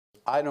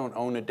I don't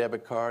own a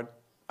debit card.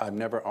 I've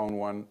never owned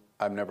one.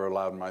 I've never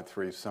allowed my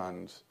 3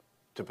 sons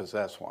to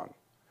possess one.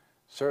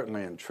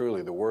 Certainly and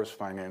truly the worst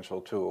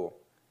financial tool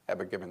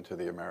ever given to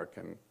the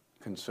American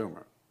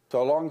consumer.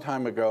 So a long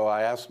time ago,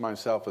 I asked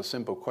myself a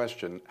simple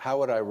question: how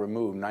would I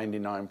remove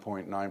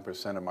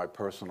 99.9% of my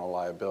personal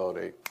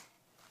liability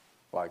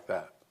like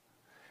that?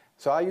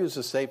 So I use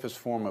the safest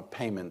form of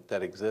payment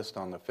that exists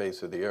on the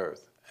face of the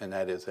earth, and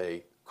that is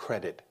a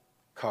credit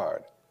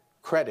card.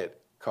 Credit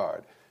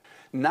card.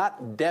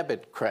 Not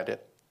debit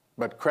credit,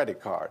 but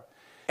credit card.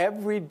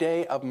 Every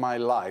day of my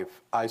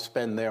life, I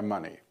spend their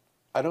money.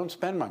 I don't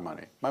spend my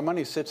money. My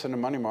money sits in a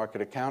money market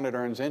account. It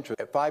earns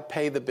interest. If I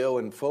pay the bill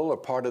in full or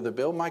part of the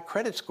bill, my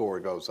credit score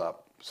goes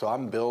up. So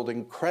I'm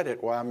building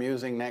credit while I'm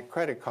using that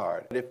credit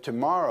card. If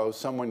tomorrow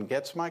someone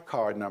gets my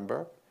card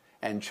number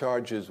and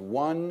charges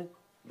 $1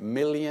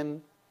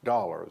 million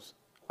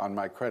on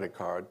my credit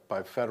card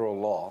by federal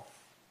law,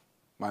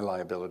 my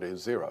liability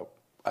is zero.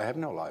 I have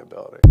no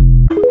liability.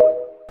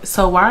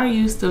 So why are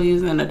you still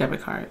using a debit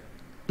card?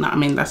 No, I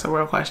mean, that's a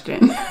real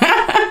question.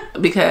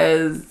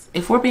 Because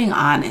if we're being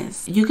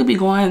honest, you could be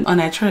going on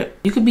that trip.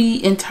 You could be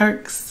in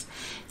Turks.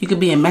 You could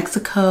be in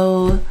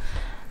Mexico.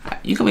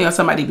 You could be on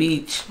somebody's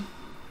beach.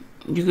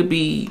 You could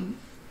be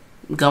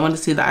going to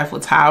see the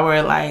Eiffel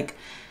Tower. Like,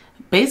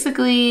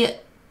 basically,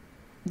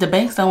 the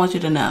banks don't want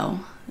you to know.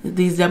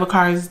 These debit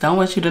cards don't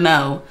want you to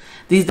know.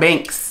 These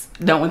banks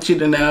don't want you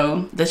to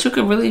know that you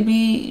could really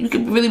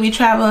be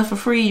traveling for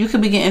free. You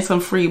could be getting some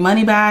free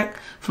money back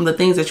from the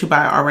things that you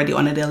buy already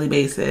on a daily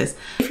basis.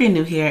 If you're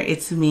new here,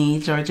 it's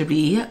me, Georgia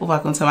B.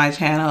 Welcome to my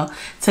channel.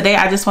 Today,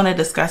 I just want to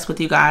discuss with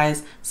you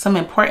guys some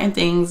important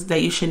things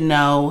that you should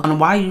know on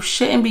why you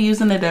shouldn't be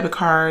using a debit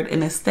card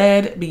and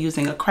instead be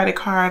using a credit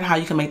card, how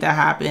you can make that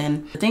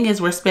happen. The thing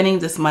is, we're spending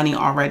this money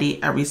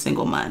already every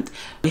single month.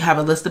 We have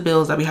a list of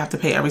bills that we have to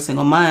pay every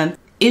single month.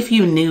 If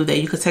you knew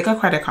that you could take a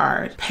credit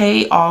card,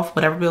 pay off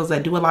whatever bills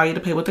that do allow you to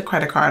pay with the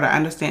credit card. I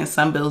understand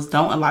some bills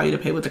don't allow you to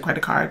pay with the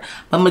credit card,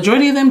 but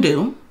majority of them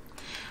do.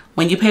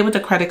 When you pay with the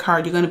credit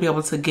card, you're going to be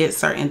able to get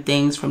certain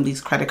things from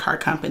these credit card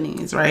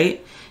companies,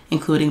 right?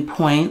 Including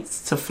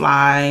points to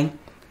fly,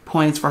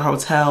 points for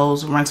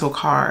hotels, rental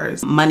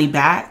cars, money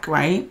back,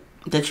 right?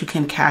 That you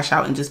can cash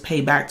out and just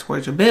pay back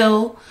towards your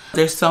bill.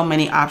 There's so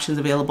many options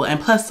available, and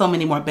plus so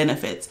many more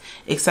benefits,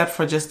 except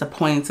for just the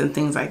points and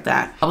things like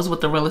that. I was with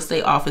the real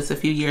estate office a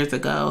few years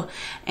ago,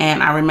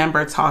 and I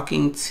remember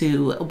talking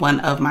to one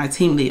of my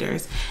team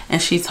leaders,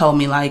 and she told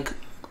me, like,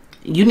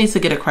 you need to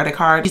get a credit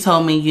card. She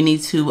told me you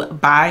need to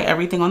buy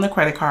everything on the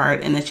credit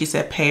card, and then she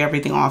said pay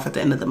everything off at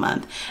the end of the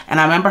month. And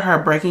I remember her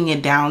breaking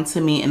it down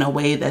to me in a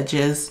way that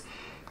just,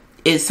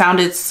 it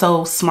sounded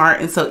so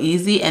smart and so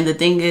easy. And the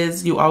thing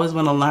is, you always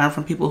want to learn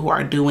from people who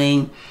are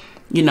doing,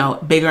 you know,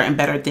 bigger and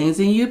better things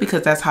than you,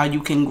 because that's how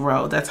you can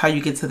grow. That's how you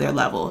get to their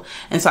level.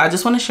 And so I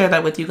just want to share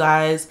that with you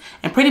guys.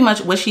 And pretty much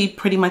what she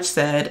pretty much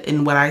said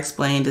and what I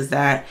explained is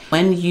that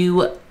when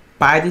you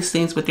buy these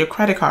things with your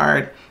credit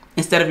card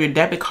instead of your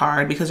debit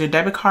card, because your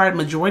debit card,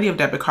 majority of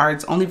debit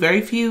cards, only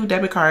very few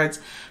debit cards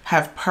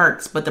have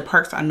perks, but the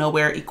perks are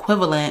nowhere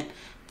equivalent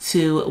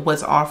to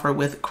what's offered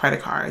with credit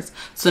cards.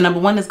 So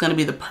number one is going to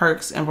be the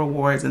perks and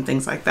rewards and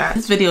things like that.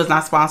 This video is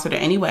not sponsored in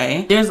any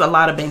way. There's a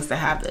lot of banks that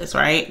have this,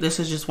 right? This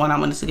is just one I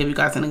wanted to give you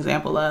guys an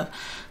example of.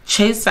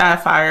 Chase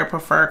Sapphire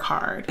Preferred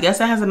Card. I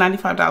guess it has a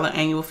 $95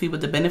 annual fee,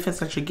 but the benefits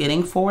that you're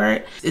getting for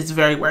it is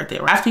very worth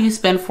it. After you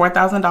spend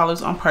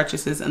 $4,000 on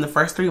purchases in the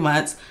first 3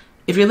 months,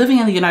 if you're living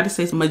in the United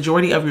States,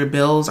 majority of your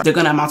bills, they're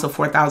going to amount to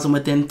 $4,000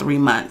 within 3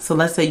 months. So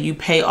let's say you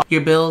pay off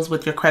your bills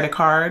with your credit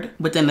card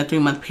within a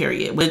 3-month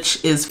period,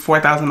 which is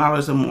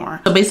 $4,000 or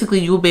more. So basically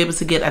you will be able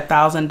to get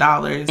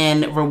 $1,000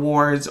 in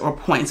rewards or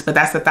points, but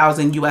that's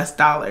 $1,000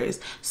 US.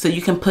 So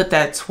you can put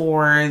that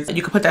towards,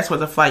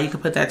 a flight, you can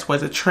put that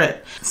towards a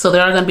trip. So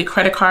there are going to be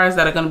credit cards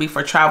that are going to be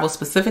for travel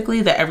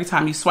specifically, that every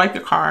time you swipe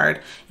your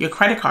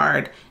credit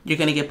card, you're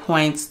going to get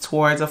points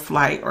towards a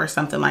flight or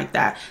something like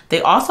that.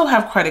 They also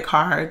have credit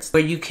cards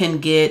where you can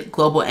get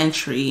global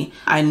entry.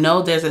 I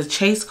know there's a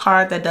Chase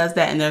card that does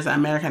that, and there's an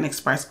American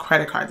Express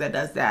credit card that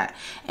does that.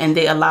 And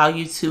they allow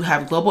you to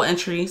have global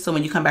entry. So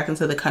when you come back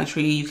into the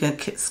country, you can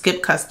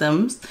skip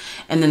customs.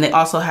 And then they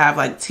also have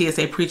like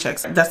TSA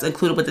pre-checks that's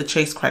included with the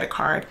Chase credit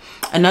card.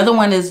 Another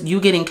one is you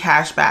getting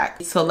cash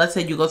back. So let's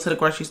say you go to the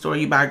grocery store,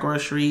 you buy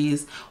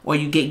groceries, or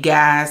you get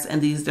gas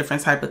and these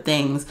different type of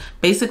things.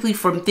 Basically,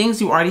 from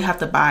things you already have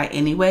to buy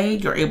anyway,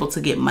 you're able to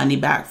get money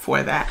back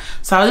for that.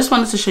 So I just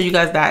wanted to show you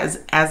guys that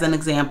as an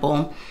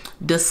example.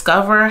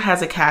 Discover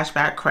has a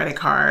cashback credit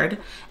card,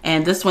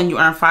 and this one you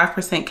earn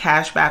 5%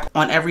 cash back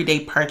on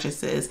everyday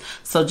purchases.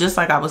 So just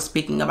like I was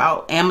speaking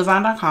about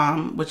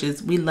Amazon.com, which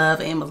is, we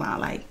love Amazon,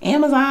 like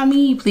Amazon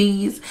me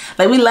please,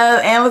 like we love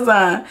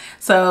Amazon.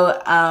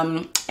 So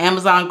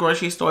Amazon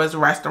grocery stores,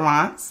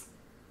 restaurants,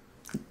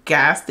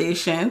 gas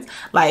stations,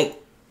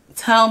 like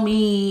tell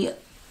me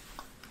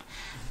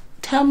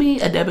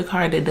a debit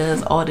card that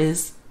does all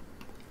this,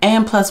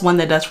 and plus one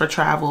that does for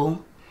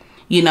travel.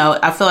 You know,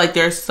 I feel like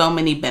there's so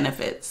many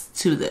benefits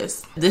to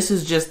this. This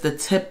is just the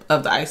tip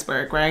of the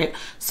iceberg, right?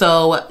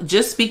 So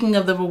just speaking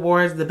of the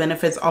rewards, the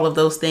benefits, all of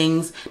those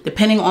things,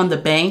 depending on the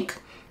bank,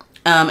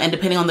 and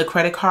depending on the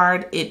credit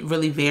card, it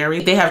really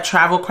varies. They have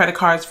travel credit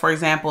cards, for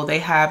example. They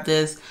have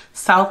this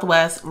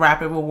Southwest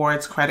Rapid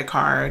Rewards credit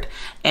card.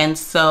 And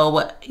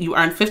so you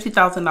earn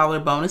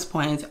 $50,000 bonus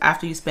points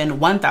after you spend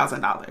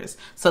 $1,000.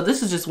 So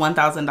this is just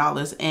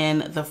 $1,000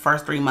 in the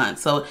first 3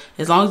 months. So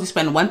as long as you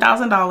spend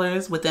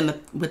 $1,000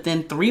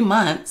 within 3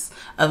 months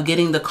of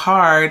getting the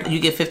card,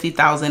 you get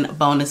 50,000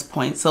 bonus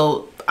points.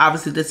 So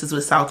obviously this is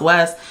with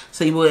Southwest,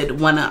 so you would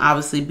want to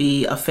obviously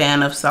be a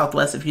fan of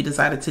Southwest if you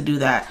decided to do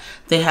that.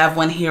 They have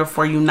one here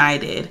for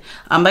United.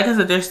 Like I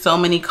said, there's so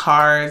many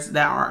cards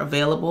that are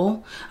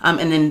available.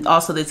 And then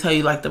also they tell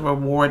you like the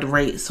reward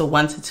rate. So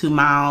 1 to 2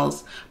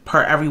 miles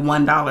per every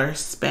 $1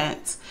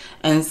 spent.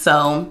 And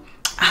so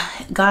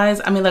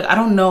guys, I mean, like, I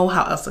don't know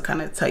how else to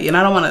kind of tell you, and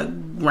I don't want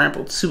to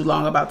ramble too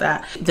long about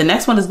that. The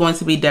next one is going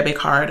to be debit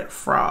card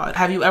fraud.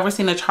 Have you ever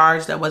seen a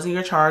charge that wasn't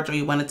your charge, or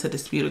you wanted to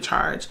dispute a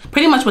charge?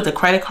 Pretty much with the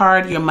credit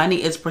card, your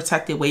money is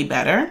protected way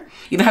better.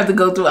 You don't have to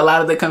go through a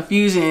lot of the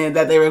confusion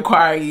that they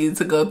require you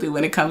to go through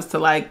when it comes to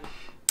like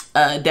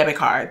a debit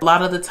card. A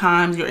lot of the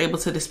times you're able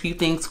to dispute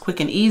things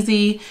quick and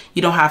easy.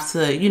 You don't have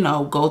to, you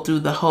know, go through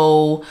the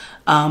whole,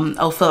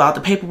 fill out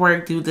the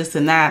paperwork, do this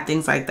and that,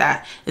 things like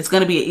that. It's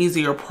going to be an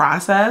easier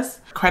process.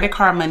 Credit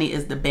card money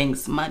is the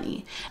bank's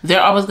money.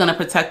 They're always going to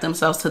protect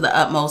themselves to the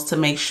utmost to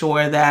make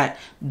sure that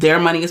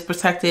their money is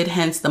protected,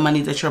 hence the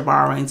money that you're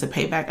borrowing to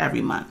pay back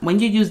every month. When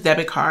you use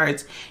debit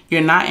cards, you're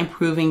not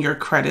improving your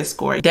credit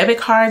score. Debit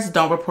cards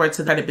don't report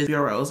to credit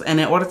bureaus, and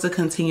in order to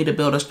continue to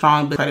build a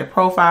strong credit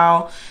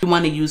profile, you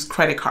want to use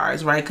credit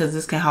cards, right? Because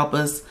this can help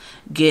us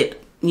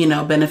get, you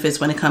know,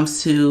 benefits when it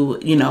comes to,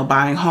 you know,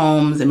 buying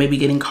homes and maybe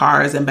getting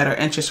cars and better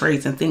interest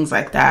rates and things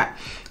like that.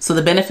 So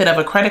the benefit of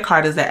a credit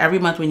card is that every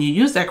month when you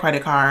use that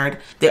credit card,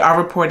 they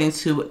are reporting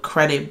to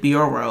credit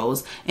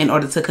bureaus in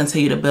order to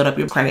continue to build up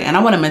your credit. And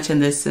I want to mention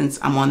this since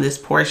I'm on this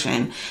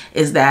portion,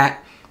 is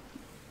that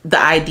the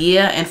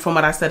idea, and from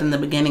what I said in the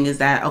beginning, is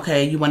that,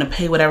 okay, you want to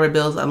pay whatever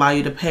bills allow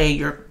you to pay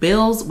your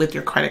bills with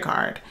your credit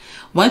card.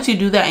 Once you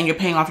do that and you're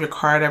paying off your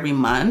card every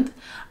month,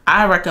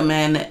 I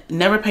recommend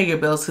never pay your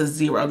bills to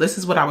zero. This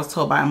is what I was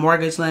told by a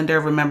mortgage lender.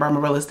 Remember, I'm a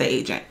real estate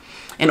agent.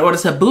 In order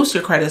to boost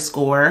your credit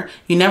score,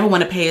 you never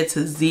want to pay it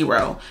to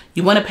zero.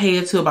 You want to pay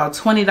it to about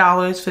 $20,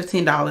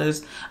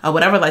 $15,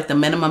 whatever like the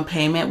minimum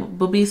payment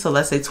will be. So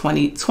let's say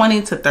 $20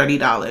 to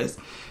 $30.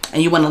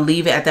 And you want to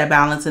leave it at that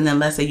balance, and then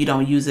let's say you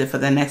don't use it for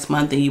the next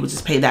month, and you would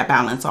just pay that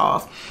balance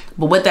off.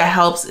 But what that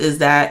helps is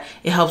that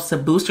it helps to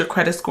boost your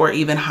credit score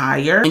even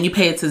higher. When you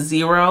pay it to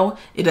zero,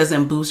 it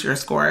doesn't boost your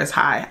score as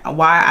high.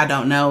 Why? I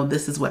don't know.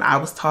 This is what I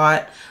was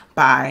taught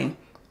by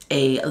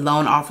a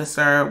loan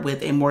officer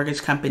with a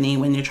mortgage company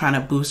when you're trying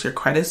to boost your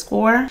credit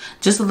score.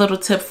 Just a little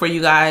tip for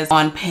you guys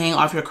on paying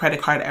off your credit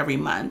card every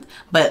month.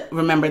 But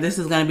remember, this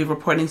is going to be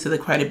reporting to the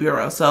credit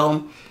bureau.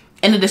 So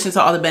in addition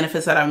to all the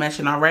benefits that I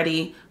mentioned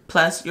already,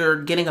 plus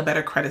you're getting a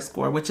better credit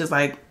score, which is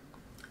like,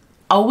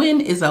 a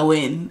win is a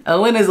win. A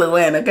win is a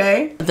win,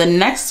 okay? The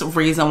next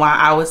reason why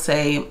I would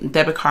say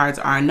debit cards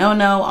are a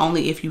no-no,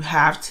 only if you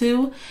have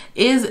to,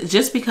 is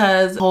just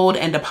because hold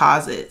and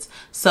deposits.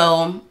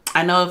 So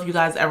I know if you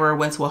guys ever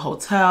went to a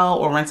hotel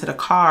or rented a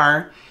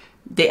car,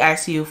 they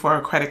ask you for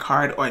a credit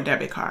card or a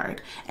debit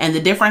card. And the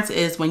difference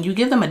is when you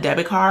give them a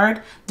debit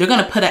card, they're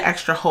gonna put an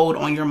extra hold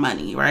on your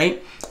money,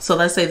 right? So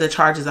let's say the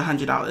charge is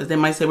 $100. They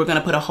might say, we're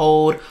gonna put a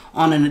hold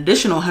on an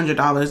additional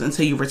 $100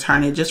 until you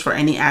return it, just for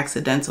any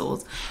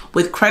accidentals.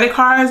 With credit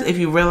cards, if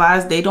you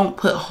realize, they don't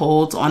put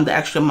holds on the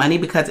extra money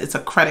because it's a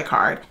credit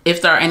card.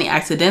 If there are any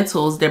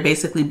accidentals, they're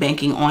basically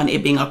banking on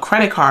it being a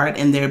credit card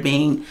and there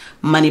being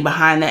money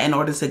behind that in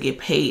order to get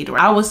paid.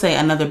 I would say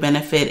another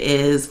benefit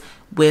is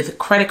with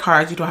credit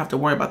cards, you don't have to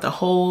worry about the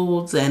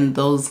holds and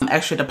those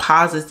extra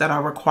deposits that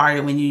are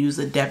required when you use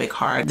a debit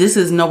card. This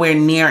is nowhere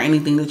near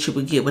anything that you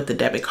would get with the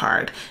debit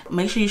card.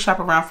 Make sure you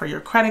shop around for your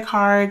credit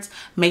cards.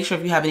 Make sure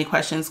if you have any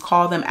questions,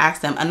 call them,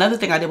 ask them. Another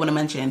thing I did want to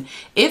mention,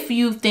 if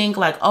you think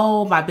like,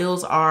 oh, my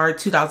bills are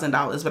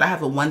 $2,000, but I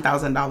have a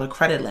 $1,000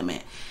 credit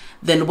limit,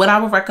 then what I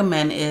would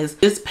recommend is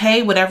just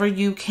pay whatever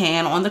you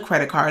can on the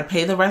credit card,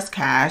 pay the rest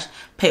cash,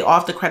 pay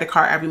off the credit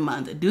card every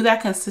month. Do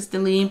that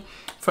consistently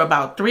for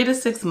about 3 to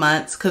 6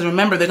 months, because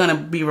remember, they're going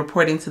to be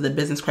reporting to the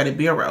Business Credit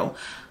Bureau.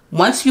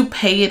 Once you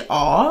pay it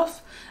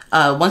off,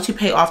 once you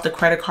pay off the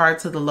credit card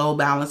to the low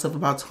balance of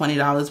about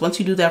 $20, once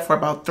you do that for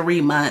about 3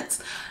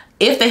 months,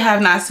 if they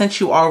have not sent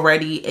you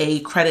already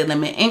a credit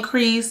limit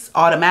increase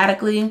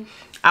automatically,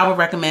 I would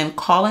recommend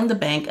calling the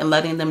bank and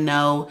letting them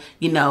know,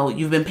 you know,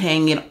 you've been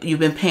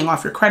paying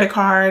off your credit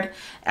card,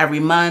 every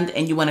month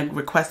and you want to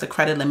request a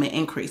credit limit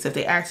increase. If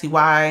they ask you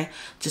why,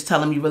 just tell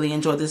them you really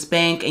enjoy this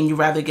bank and you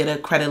rather get a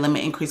credit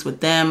limit increase with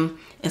them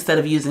instead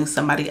of using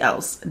somebody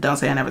else. Don't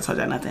say I never told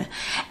you nothing.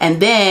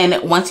 And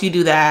then once you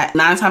do that,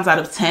 9 times out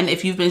of 10,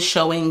 if you've been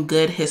showing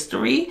good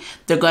history,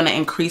 they're going to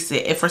increase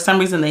it. If for some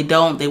reason they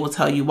don't, they will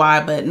tell you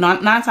why. But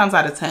 9 times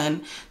out of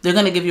 10, they're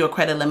going to give you a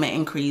credit limit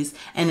increase.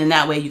 And then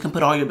that way you can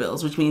put all your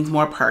bills, which means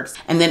more perks.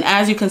 And then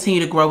as you continue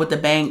to grow with the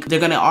bank, they're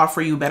going to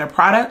offer you better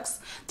products.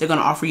 They're going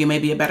to offer you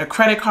maybe a better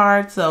credit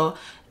card. So,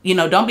 you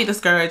know, don't be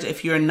discouraged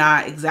if you're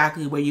not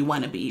exactly where you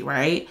want to be,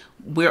 right?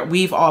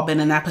 We've all been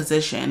in that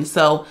position.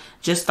 So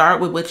just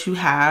start with what you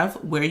have,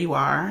 where you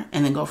are,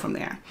 and then go from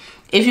there.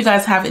 If you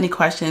guys have any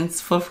questions,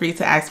 feel free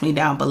to ask me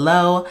down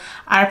below.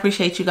 I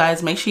appreciate you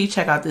guys. Make sure you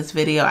check out this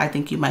video. I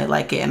think you might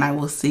like it, and I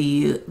will see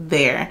you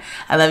there.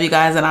 I love you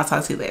guys, and I'll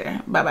talk to you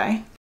later.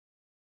 Bye-bye.